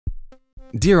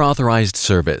Dear Authorized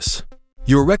Service,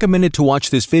 you are recommended to watch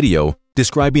this video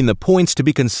describing the points to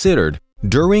be considered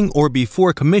during or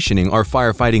before commissioning our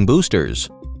firefighting boosters.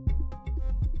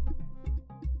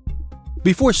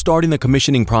 Before starting the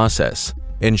commissioning process,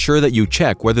 ensure that you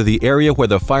check whether the area where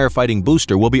the firefighting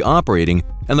booster will be operating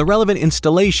and the relevant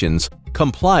installations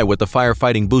comply with the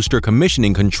firefighting booster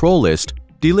commissioning control list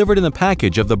delivered in the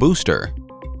package of the booster.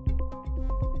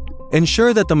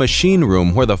 Ensure that the machine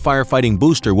room where the firefighting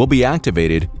booster will be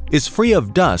activated is free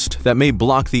of dust that may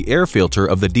block the air filter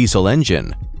of the diesel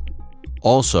engine.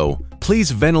 Also,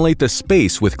 please ventilate the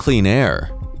space with clean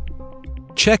air.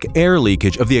 Check air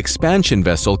leakage of the expansion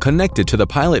vessel connected to the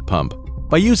pilot pump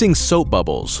by using soap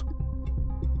bubbles.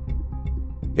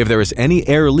 If there is any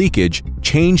air leakage,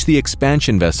 change the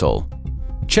expansion vessel.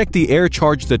 Check the air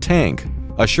charge the tank.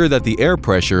 Assure that the air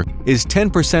pressure is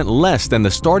 10% less than the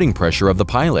starting pressure of the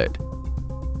pilot.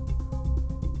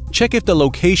 Check if the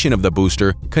location of the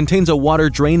booster contains a water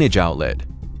drainage outlet.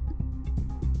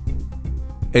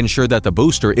 Ensure that the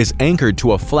booster is anchored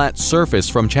to a flat surface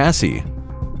from chassis.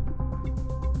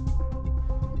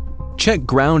 Check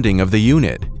grounding of the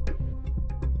unit.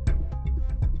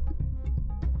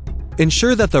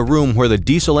 Ensure that the room where the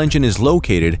diesel engine is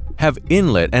located have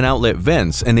inlet and outlet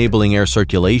vents enabling air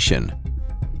circulation.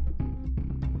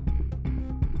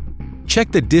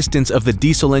 Check the distance of the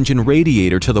diesel engine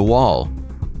radiator to the wall,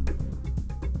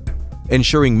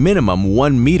 ensuring minimum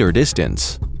 1 meter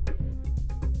distance.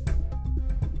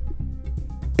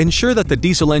 Ensure that the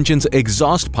diesel engine's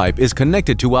exhaust pipe is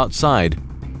connected to outside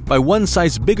by one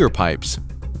size bigger pipes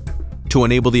to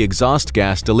enable the exhaust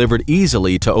gas delivered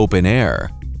easily to open air.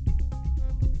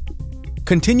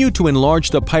 Continue to enlarge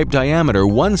the pipe diameter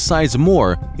one size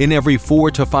more in every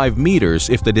 4 to 5 meters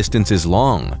if the distance is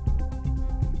long.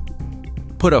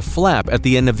 Put a flap at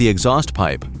the end of the exhaust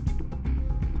pipe.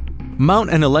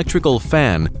 Mount an electrical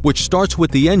fan which starts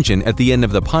with the engine at the end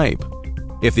of the pipe,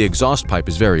 if the exhaust pipe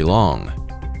is very long.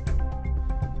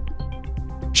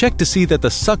 Check to see that the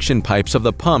suction pipes of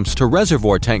the pumps to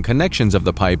reservoir tank connections of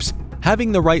the pipes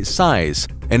having the right size,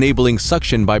 enabling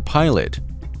suction by pilot.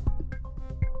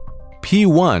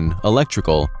 P1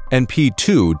 electrical and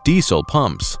P2 diesel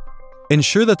pumps.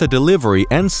 Ensure that the delivery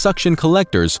and suction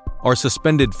collectors are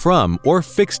suspended from or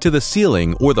fixed to the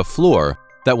ceiling or the floor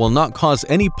that will not cause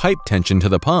any pipe tension to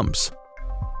the pumps.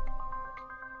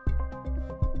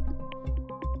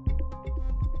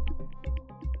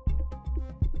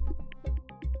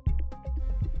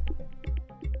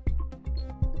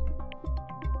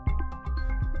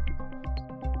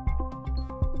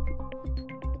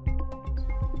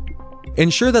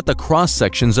 Ensure that the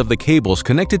cross-sections of the cables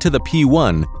connected to the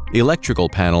P1 electrical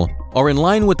panel are in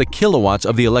line with the kilowatts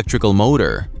of the electrical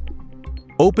motor.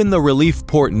 Open the relief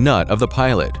port nut of the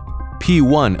pilot,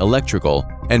 P1 electrical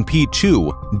and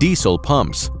P2 diesel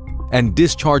pumps, and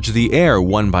discharge the air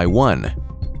one by one.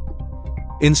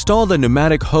 Install the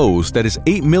pneumatic hose that is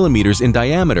 8 mm in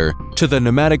diameter to the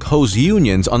pneumatic hose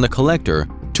unions on the collector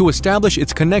to establish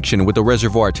its connection with the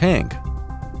reservoir tank.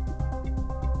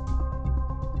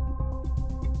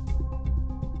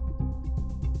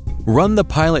 Run the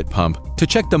pilot pump to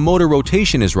check the motor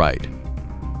rotation is right.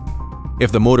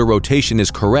 If the motor rotation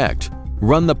is correct,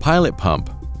 run the pilot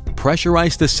pump,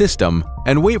 pressurize the system,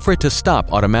 and wait for it to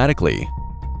stop automatically.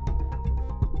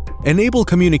 Enable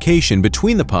communication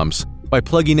between the pumps by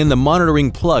plugging in the monitoring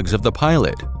plugs of the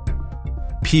pilot,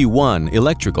 P1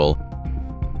 electrical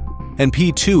and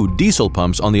P2 diesel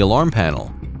pumps on the alarm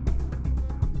panel.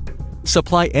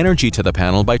 Supply energy to the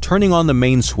panel by turning on the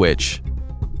main switch.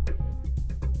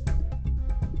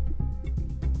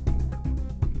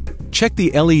 Check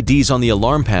the LEDs on the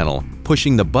alarm panel,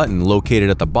 pushing the button located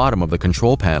at the bottom of the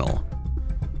control panel.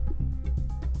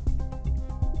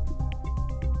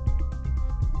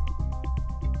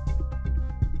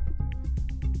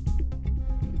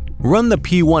 Run the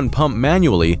P1 pump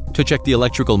manually to check the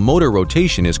electrical motor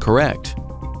rotation is correct.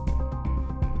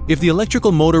 If the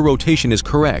electrical motor rotation is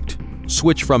correct,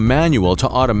 switch from manual to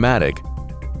automatic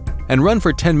and run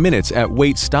for 10 minutes at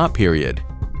wait stop period.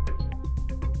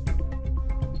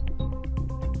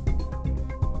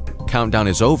 Countdown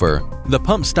is over, the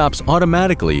pump stops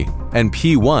automatically and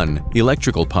P1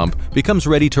 electrical pump becomes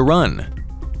ready to run.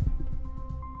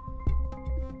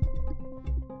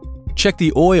 Check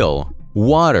the oil,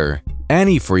 water,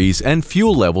 antifreeze, and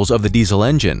fuel levels of the diesel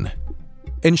engine.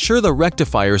 Ensure the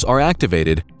rectifiers are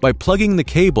activated by plugging the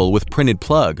cable with printed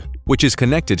plug, which is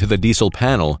connected to the diesel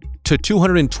panel, to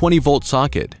 220-volt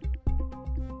socket.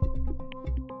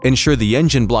 Ensure the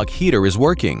engine block heater is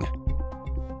working.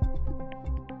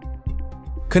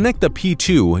 Connect the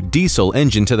P2 diesel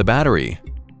engine to the battery.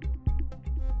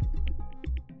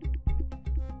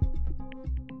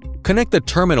 Connect the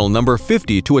terminal number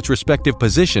 50 to its respective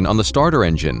position on the starter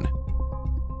engine.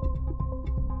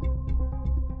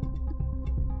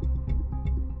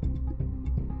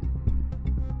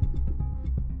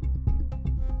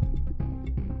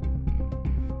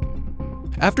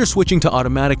 After switching to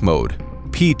automatic mode,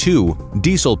 P2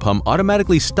 diesel pump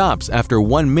automatically stops after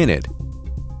 1 minute.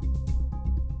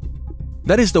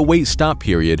 That is the wait stop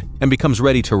period and becomes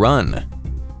ready to run.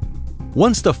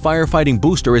 Once the firefighting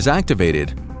booster is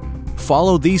activated,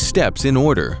 follow these steps in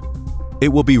order. It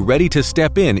will be ready to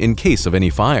step in case of any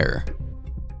fire.